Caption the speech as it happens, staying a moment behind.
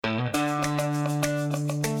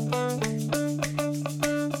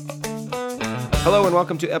Hello and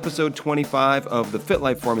welcome to episode 25 of the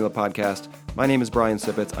FitLife Formula podcast. My name is Brian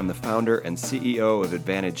Sipitz. I'm the founder and CEO of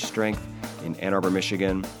Advantage Strength in Ann Arbor,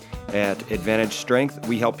 Michigan. At Advantage Strength,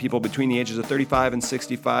 we help people between the ages of 35 and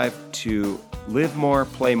 65 to live more,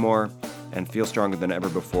 play more, and feel stronger than ever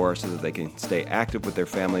before so that they can stay active with their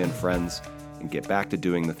family and friends and get back to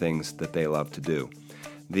doing the things that they love to do.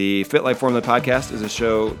 The FitLife Formula podcast is a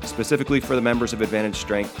show specifically for the members of Advantage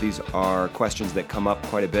Strength. These are questions that come up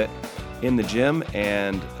quite a bit in the gym,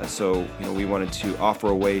 and so we wanted to offer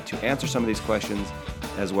a way to answer some of these questions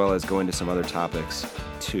as well as go into some other topics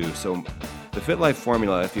too. So the FitLife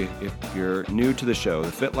Formula, if you're new to the show,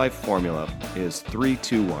 the FitLife Formula is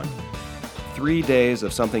 3-2-1. 3 days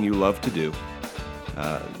of something you love to do.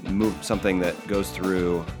 Something that goes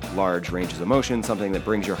through large ranges of motion, something that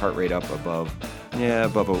brings your heart rate up above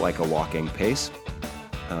like a walking pace.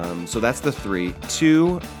 So that's the 3.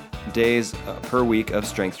 2 days per week of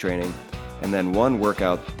strength training, and then 1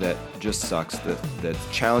 workout that just sucks, that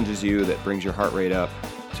challenges you, that brings your heart rate up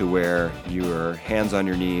to where you're hands on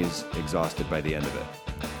your knees, exhausted by the end of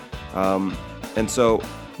it. And so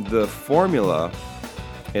the formula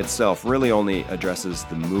itself really only addresses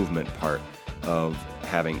the movement part of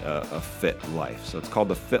having a fit life. So it's called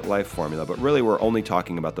the FitLife Formula, but really we're only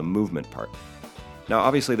talking about the movement part. Now,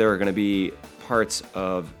 obviously there are going to be parts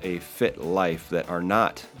of a fit life that are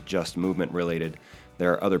not just movement related.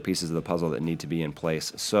 There are other pieces of the puzzle that need to be in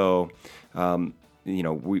place. So,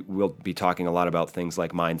 we'll be talking a lot about things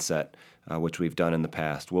like mindset, which we've done in the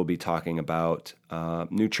past. We'll be talking about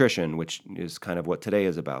nutrition, which is kind of what today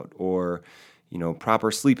is about, or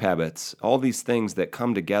proper sleep habits, all these things that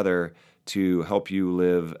come together to help you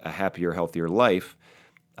live a happier, healthier life,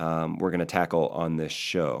 we're going to tackle on this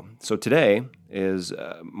show. So today is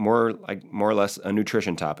more or less a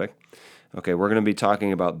nutrition topic. Okay, we're going to be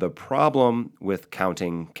talking about the problem with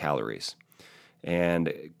counting calories.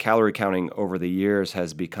 And calorie counting over the years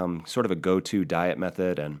has become sort of a go-to diet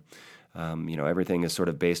method, and everything is sort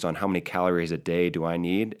of based on how many calories a day do I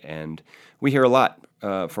need. And we hear a lot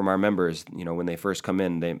from our members, when they first come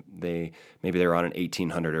in, they maybe they're on an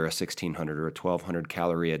 1,800 or a 1,600 or a 1,200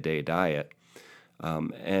 calorie a day diet.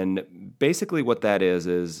 And basically what that is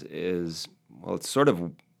it's sort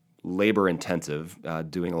of labor intensive,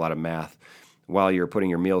 doing a lot of math while you're putting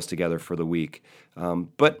your meals together for the week.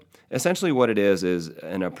 But essentially what it is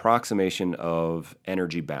an approximation of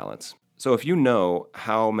energy balance. So if you know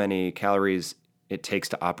how many calories it takes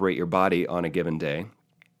to operate your body on a given day,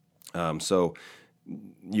 so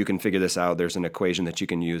you can figure this out. There's an equation that you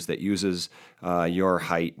can use that uses your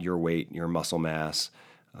height, your weight, your muscle mass,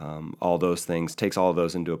 all those things, takes all of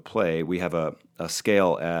those into play. We have a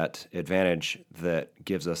scale at Advantage that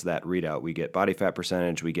gives us that readout. We get body fat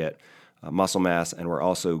percentage, we get muscle mass, and we're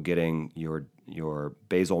also getting your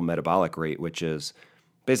basal metabolic rate, which is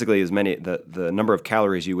basically the number of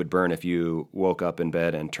calories you would burn if you woke up in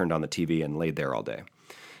bed and turned on the TV and laid there all day.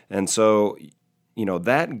 And so,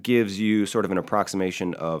 that gives you sort of an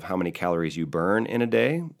approximation of how many calories you burn in a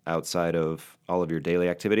day outside of all of your daily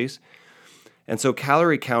activities. And so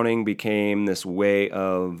calorie counting became this way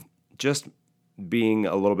of just being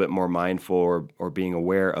a little bit more mindful or being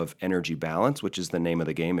aware of energy balance, which is the name of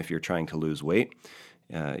the game if you're trying to lose weight.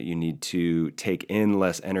 You need to take in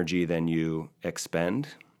less energy than you expend.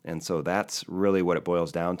 And so that's really what it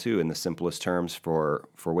boils down to in the simplest terms for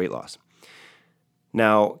weight loss.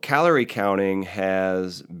 Now, calorie counting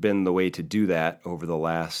has been the way to do that over the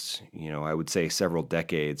last, I would say several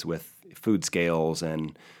decades with food scales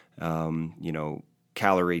and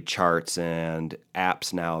calorie charts and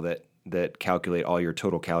apps now that calculate all your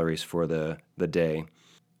total calories for the day.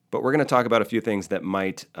 But we're going to talk about a few things that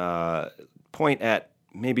might point at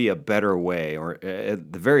maybe a better way, or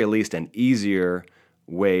at the very least an easier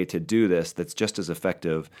way to do this that's just as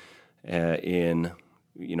effective in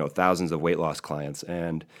thousands of weight loss clients.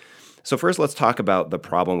 And so first, let's talk about the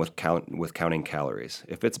problem with counting calories.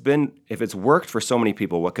 If it's worked for so many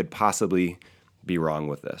people, what could possibly be wrong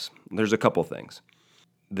with this? There's a couple things.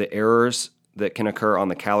 The errors that can occur on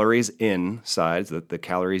the calories inside, the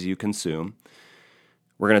calories you consume.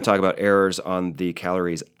 We're going to talk about errors on the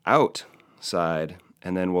calories outside,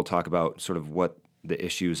 and then we'll talk about sort of what the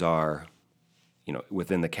issues are,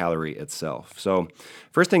 within the calorie itself. So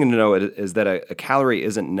first thing to know is that a calorie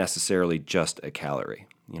isn't necessarily just a calorie,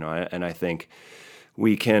 and I think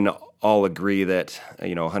we can all agree that,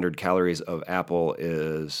 100 calories of apple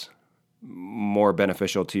is more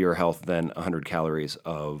beneficial to your health than 100 calories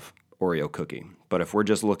of Oreo cookie. But if we're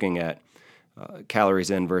just looking at calories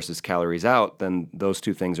in versus calories out, then those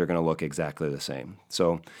two things are going to look exactly the same.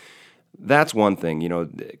 So That's one thing.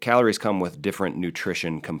 Calories come with different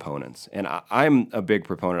nutrition components. And I'm a big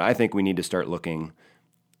proponent. I think we need to start looking,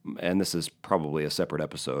 and this is probably a separate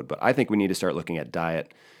episode, but I think we need to start looking at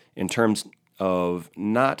diet in terms of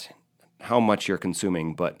not how much you're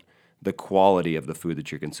consuming, but the quality of the food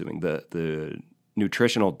that you're consuming, the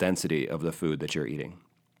nutritional density of the food that you're eating.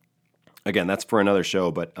 Again, that's for another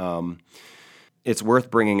show, but it's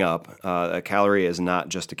worth bringing up. A calorie is not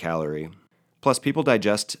just a calorie. Plus, people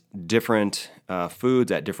digest different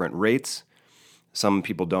foods at different rates. Some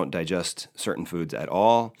people don't digest certain foods at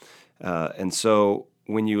all. And so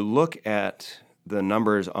when you look at the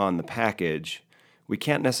numbers on the package, we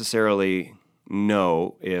can't necessarily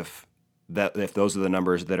know if those are the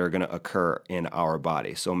numbers that are going to occur in our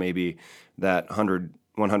body. So maybe that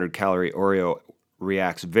 100 calorie Oreo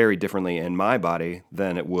reacts very differently in my body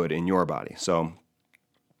than it would in your body. So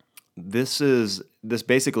this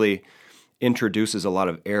basically introduces a lot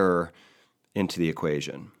of error into the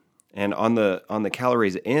equation. And on the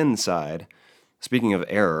calories in side, speaking of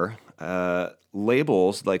error,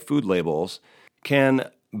 labels like food labels can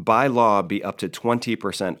by law be up to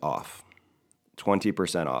 20% off.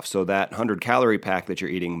 20% off. So that 100 calorie pack that you're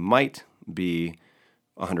eating might be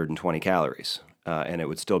 120 calories, and it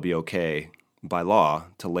would still be okay by law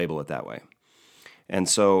to label it that way. And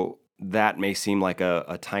so that may seem like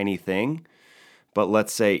a tiny thing, but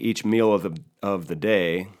let's say each meal of the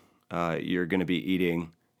day, you're going to be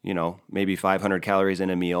eating, maybe 500 calories in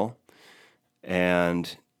a meal,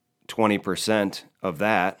 and 20% of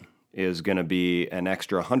that is going to be an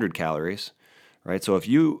extra 100 calories, right? So if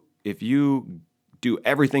you do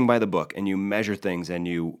everything by the book and you measure things and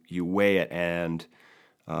you weigh it and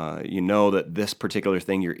you know that this particular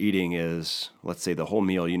thing you're eating is, let's say the whole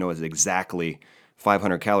meal, is exactly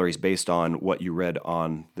 500 calories based on what you read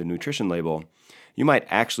on the nutrition label, you might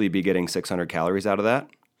actually be getting 600 calories out of that.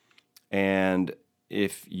 And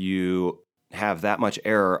if you have that much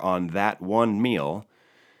error on that one meal,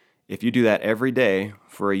 if you do that every day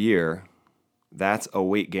for a year, that's a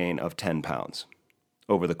weight gain of 10 pounds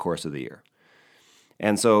over the course of the year.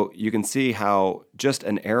 And so you can see how just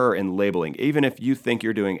an error in labeling, even if you think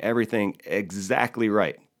you're doing everything exactly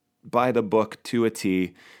right, by the book to a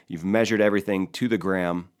T, you've measured everything to the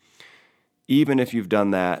gram, even if you've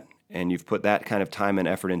done that and you've put that kind of time and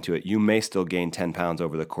effort into it, you may still gain 10 pounds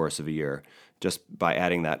over the course of a year just by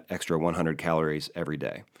adding that extra 100 calories every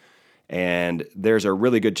day. And there's a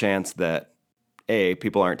really good chance that, A,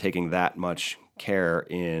 people aren't taking that much care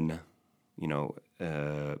in,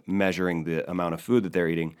 measuring the amount of food that they're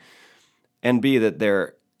eating, and B, that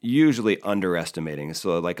they're usually underestimating.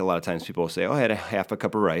 So like a lot of times people will say, I had a half a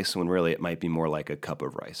cup of rice, when really it might be more like a cup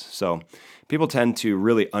of rice. So people tend to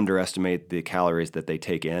really underestimate the calories that they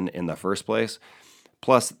take in the first place,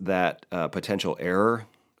 plus that potential error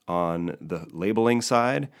on the labeling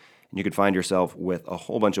side. And you could find yourself with a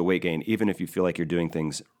whole bunch of weight gain, even if you feel like you're doing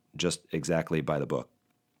things just exactly by the book.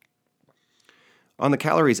 On the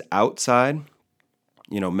calories outside,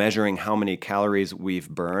 measuring how many calories we've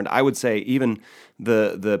burned, I would say even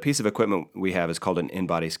the piece of equipment we have is called an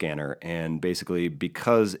in-body scanner. And basically,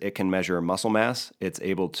 because it can measure muscle mass, it's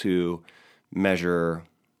able to measure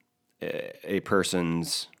a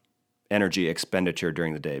person's energy expenditure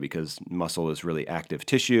during the day, because muscle is really active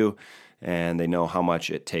tissue and they know how much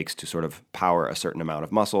it takes to sort of power a certain amount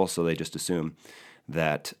of muscle. So they just assume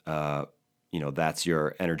that, that's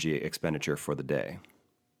your energy expenditure for the day.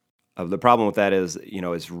 The problem with that is,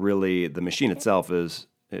 is really the machine itself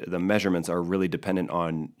the measurements are really dependent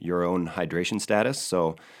on your own hydration status.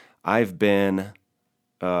 So I've been,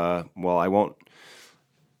 I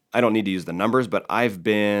don't need to use the numbers, but I've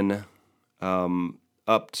been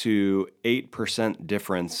up to 8%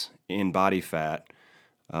 difference in body fat,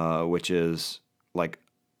 which is like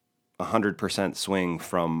 100% swing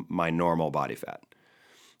from my normal body fat.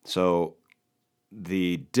 So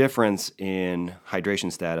the difference in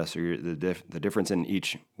hydration status, or the difference in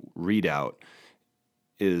each readout,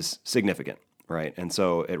 is significant, right? And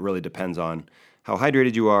so it really depends on how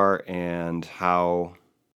hydrated you are and how,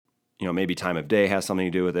 maybe time of day has something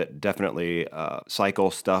to do with it. Definitely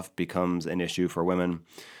cycle stuff becomes an issue for women.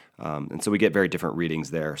 And so we get very different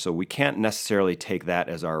readings there. So we can't necessarily take that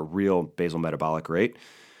as our real basal metabolic rate.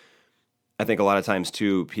 I think a lot of times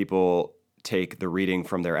too, people take the reading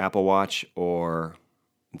from their Apple Watch or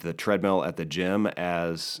the treadmill at the gym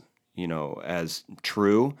as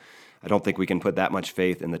true. I don't think we can put that much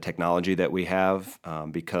faith in the technology that we have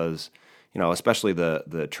because, especially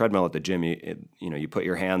the treadmill at the gym, you put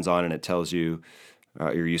your hands on and it tells you,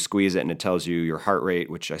 or you squeeze it and it tells you your heart rate,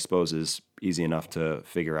 which I suppose is easy enough to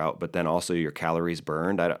figure out, but then also your calories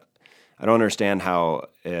burned. I I don't understand how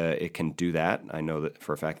it can do that. I know that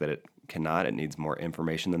for a fact that it cannot. It needs more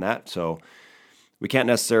information than that. So we can't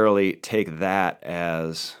necessarily take that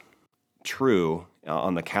as true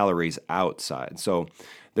on the calories outside. So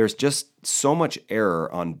there's just so much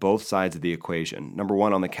error on both sides of the equation. Number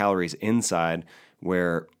one, on the calories inside,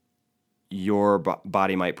 where your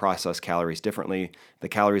body might process calories differently. The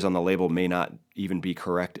calories on the label may not even be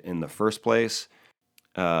correct in the first place.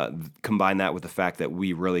 Combine that with the fact that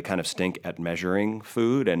we really kind of stink at measuring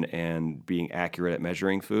food and being accurate at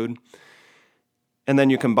measuring food. And then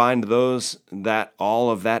you combine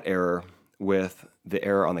all of that error with the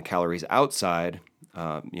error on the calories outside,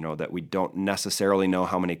 that we don't necessarily know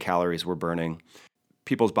how many calories we're burning.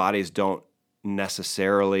 People's bodies don't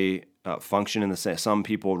necessarily function in the same. Some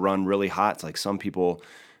people run really hot. It's like some people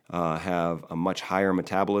have a much higher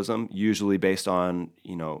metabolism, usually based on,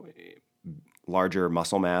 larger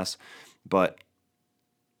muscle mass. But,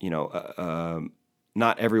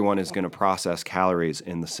 not everyone is going to process calories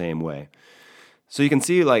in the same way. So you can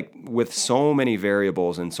see, like, with so many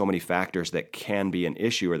variables and so many factors that can be an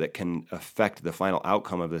issue or that can affect the final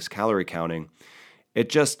outcome of this calorie counting,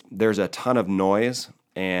 there's a ton of noise,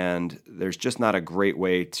 and there's just not a great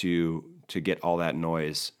way to get all that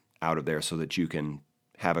noise out of there so that you can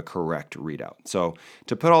have a correct readout. So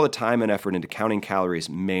to put all the time and effort into counting calories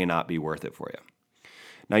may not be worth it for you.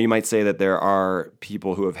 Now, you might say that there are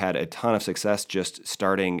people who have had a ton of success just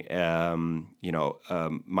starting,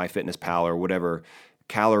 MyFitnessPal or whatever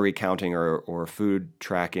calorie counting or food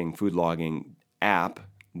tracking, food logging app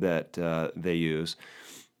that they use.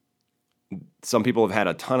 Some people have had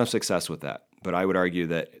a ton of success with that, but I would argue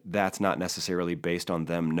that that's not necessarily based on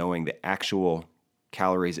them knowing the actual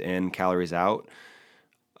calories in, calories out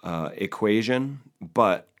equation,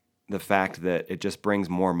 but the fact that it just brings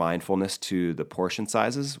more mindfulness to the portion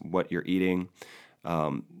sizes, what you're eating.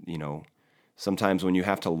 Sometimes when you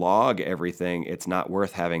have to log everything, it's not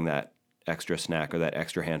worth having that extra snack or that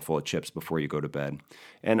extra handful of chips before you go to bed.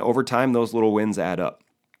 And over time, those little wins add up.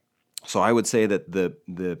 So I would say that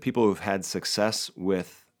the people who've had success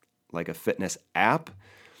with like a fitness app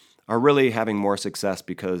are really having more success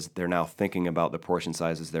because they're now thinking about the portion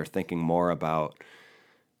sizes. They're thinking more about,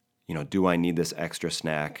 do I need this extra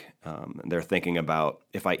snack? They're thinking about,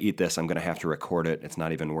 if I eat this, I'm going to have to record it. It's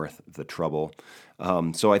not even worth the trouble.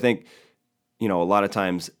 So I think, a lot of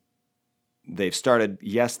times they've started,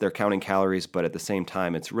 yes, they're counting calories, but at the same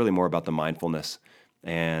time, it's really more about the mindfulness,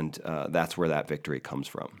 and that's where that victory comes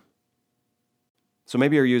from. So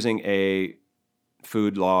maybe you're using a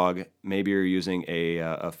food log, maybe you're using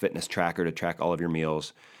a fitness tracker to track all of your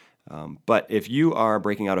meals. But if you are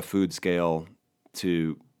breaking out a food scale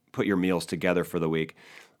to put your meals together for the week,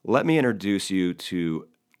 let me introduce you to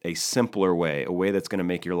a simpler way, a way that's going to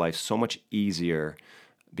make your life so much easier,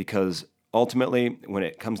 because ultimately, when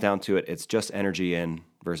it comes down to it, it's just energy in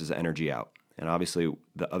versus energy out. And obviously,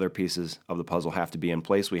 the other pieces of the puzzle have to be in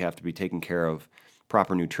place. We have to be taking care of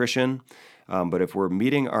proper nutrition. But if we're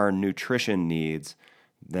meeting our nutrition needs,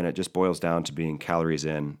 then it just boils down to being calories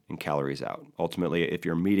in and calories out. Ultimately, if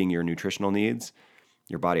you're meeting your nutritional needs,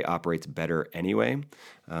 your body operates better anyway.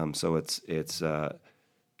 So it's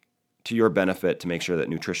to your benefit to make sure that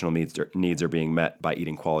nutritional needs are being met by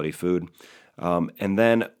eating quality food. And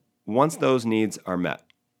then once those needs are met,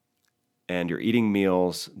 and you're eating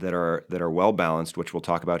meals that are well balanced, which we'll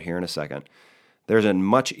talk about here in a second, there's a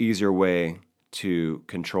much easier way to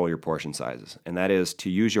control your portion sizes, and that is to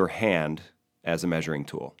use your hand as a measuring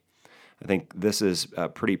tool. I think this is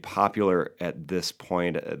pretty popular at this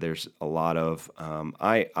point. There's a lot of,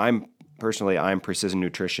 I'm precision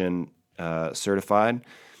nutrition certified.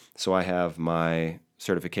 So I have my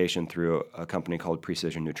certification through a company called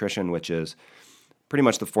Precision Nutrition, which is pretty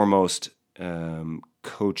much the foremost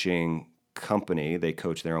coaching company. They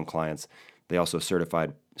coach their own clients. They also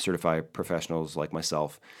certify professionals like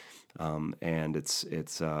myself. And it's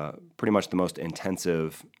pretty much the most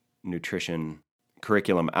intensive nutrition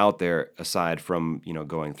curriculum out there, aside from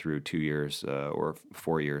going through 2 years or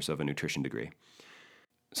 4 years of a nutrition degree.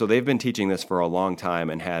 So they've been teaching this for a long time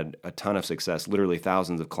and had a ton of success. Literally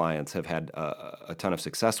thousands of clients have had a ton of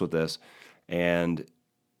success with this, and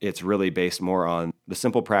it's really based more on the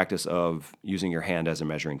simple practice of using your hand as a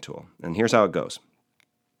measuring tool. And here's how it goes.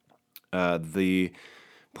 The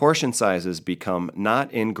portion sizes become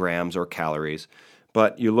not in grams or calories,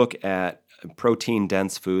 but you look at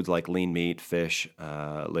protein-dense foods like lean meat, fish,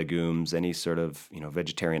 legumes, any sort of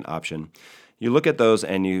vegetarian option. You look at those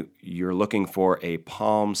and you're looking for a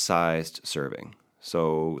palm-sized serving.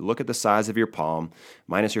 So look at the size of your palm,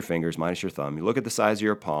 minus your fingers, minus your thumb. You look at the size of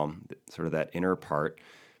your palm, sort of that inner part,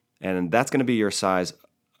 and that's going to be your size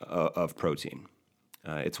of protein.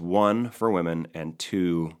 It's 1 for women and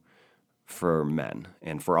 2 for men.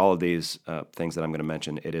 And for all of these things that I'm going to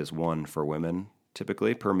mention, it is 1 for women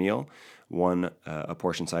typically per meal. A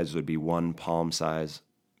portion size would be 1 palm size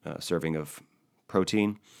serving of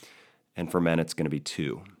protein. And for men, it's going to be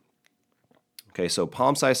 2. Okay, so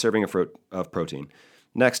palm size serving of protein.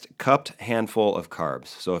 Next, cupped handful of carbs.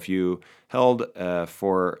 So if you held,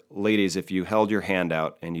 for ladies, if you held your hand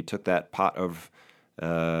out and you took that pot of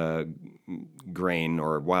grain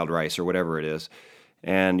or wild rice or whatever it is,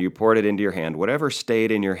 and you poured it into your hand, whatever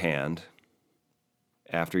stayed in your hand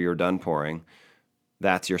after you're done pouring,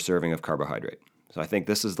 that's your serving of carbohydrate. So I think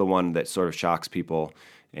this is the one that sort of shocks people,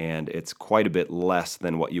 and it's quite a bit less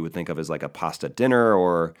than what you would think of as like a pasta dinner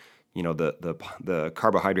or the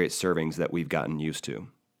carbohydrate servings that we've gotten used to.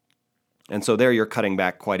 And so there you're cutting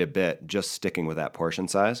back quite a bit, just sticking with that portion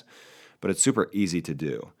size, but it's super easy to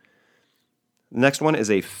do. The next one is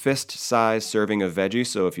a fist-size serving of veggies.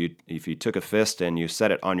 So if you took a fist and you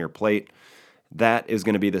set it on your plate, that is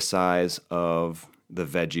going to be the size of the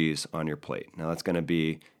veggies on your plate. Now that's going to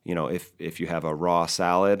be, if you have a raw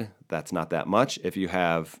salad, that's not that much. If you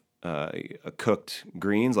have cooked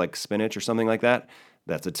greens like spinach or something like that,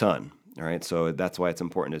 that's a ton. All right, so that's why it's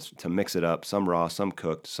important is to mix it up, some raw, some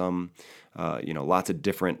cooked, some, lots of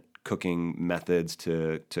different cooking methods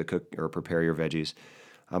to cook or prepare your veggies.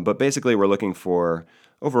 But basically, we're looking for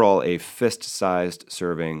overall a fist-sized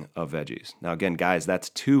serving of veggies. Now, again, guys, that's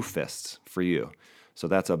 2 fists for you. So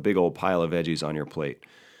that's a big old pile of veggies on your plate.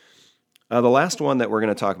 The last one that we're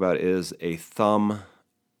going to talk about is a thumb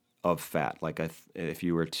of fat. Like if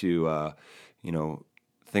you were to,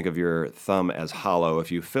 think of your thumb as hollow. If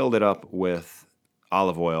you filled it up with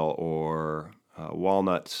olive oil or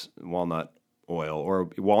walnut oil or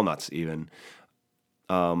walnuts even,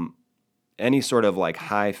 any sort of like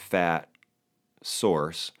high fat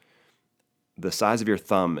source, the size of your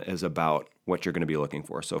thumb is about what you're going to be looking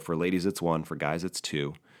for. So for ladies, it's 1. For guys, it's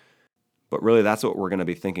 2. But really, that's what we're going to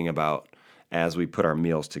be thinking about as we put our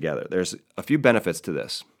meals together. There's a few benefits to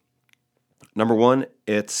this. Number 1,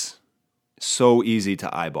 it's so easy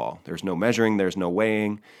to eyeball. There's no measuring, there's no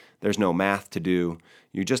weighing, there's no math to do.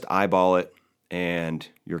 You just eyeball it and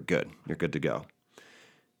you're good. You're good to go.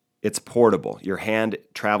 It's portable. Your hand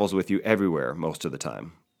travels with you everywhere most of the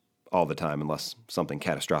time, all the time, unless something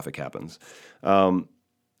catastrophic happens.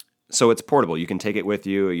 So it's portable. You can take it with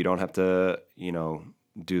you. You don't have to,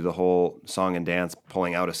 do the whole song and dance,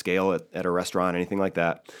 pulling out a scale at a restaurant, anything like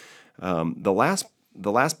that. The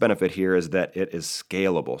last benefit here is that it is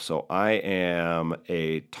scalable. So I am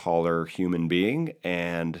a taller human being,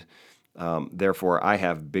 and therefore I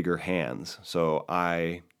have bigger hands. So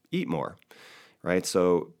I eat more, right?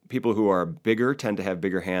 So people who are bigger tend to have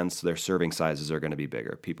bigger hands, so their serving sizes are going to be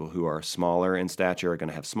bigger. People who are smaller in stature are going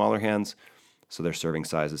to have smaller hands, so their serving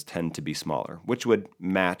sizes tend to be smaller, which would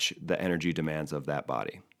match the energy demands of that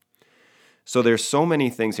body. So there's so many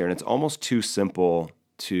things here, and it's almost too simple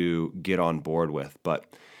to get on board with. But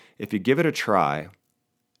if you give it a try,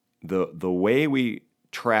 the way we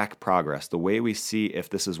track progress, the way we see if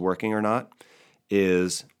this is working or not,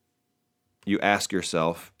 is you ask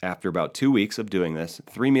yourself, after about 2 weeks of doing this,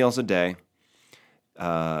 3 meals a day,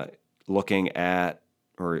 looking at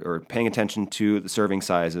or paying attention to the serving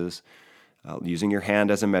sizes, using your hand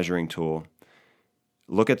as a measuring tool,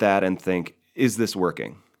 look at that and think, is this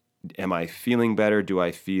working? Am I feeling better? Do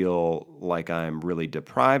I feel like I'm really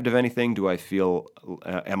deprived of anything?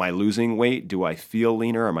 Am I losing weight? Do I feel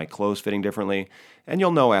leaner? Are my clothes fitting differently? And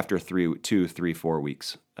you'll know after 2, 3, 4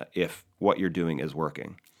 weeks if what you're doing is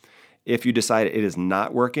working. If you decide it is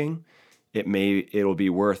not working, it'll be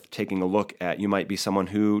worth taking a look at. You might be someone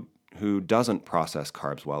who doesn't process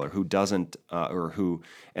carbs well, or who doesn't, or who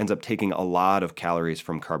ends up taking a lot of calories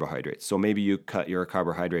from carbohydrates. So maybe you cut your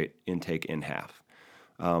carbohydrate intake in half.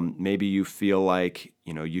 Maybe you feel like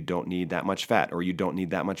you don't need that much fat, or you don't need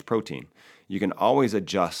that much protein. You can always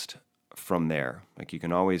adjust from there. Like you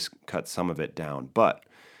can always cut some of it down. But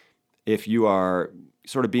if you are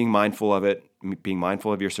sort of being mindful of it, being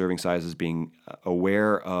mindful of your serving sizes, being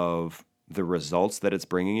aware of the results that it's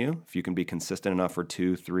bringing you, if you can be consistent enough for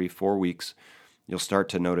 2, 3, 4 weeks, you'll start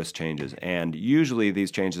to notice changes. And usually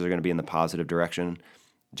these changes are going to be in the positive direction,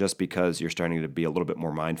 just because you're starting to be a little bit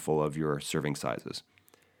more mindful of your serving sizes.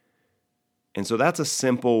 And so that's a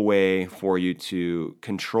simple way for you to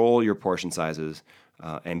control your portion sizes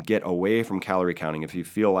and get away from calorie counting. If you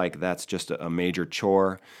feel like that's just a major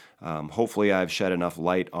chore, hopefully I've shed enough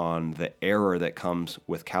light on the error that comes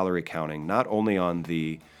with calorie counting, not only on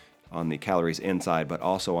the calories inside, but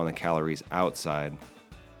also on the calories outside.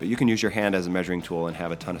 But you can use your hand as a measuring tool and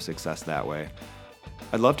have a ton of success that way.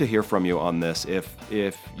 I'd love to hear from you on this. If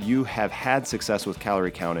you have had success with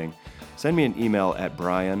calorie counting, send me an email at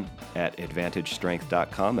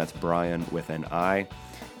brian@advantagestrength.com. That's Brian with an I.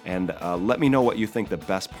 And let me know what you think the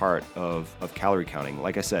best part of calorie counting.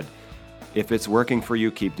 Like I said, if it's working for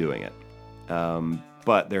you, keep doing it.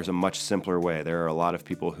 But there's a much simpler way. There are a lot of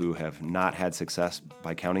people who have not had success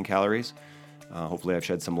by counting calories. Hopefully I've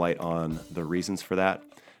shed some light on the reasons for that,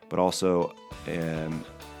 but also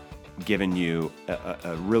given you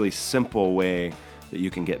a really simple way that you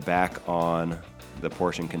can get back on the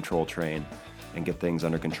portion control train and get things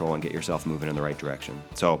under control and get yourself moving in the right direction.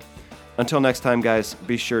 So until next time, guys,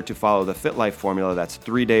 be sure to follow the FitLife Formula. That's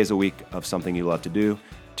 3 days a week of something you love to do,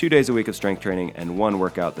 2 days a week of strength training, and 1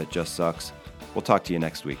 workout that just sucks. We'll talk to you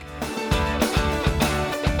next week.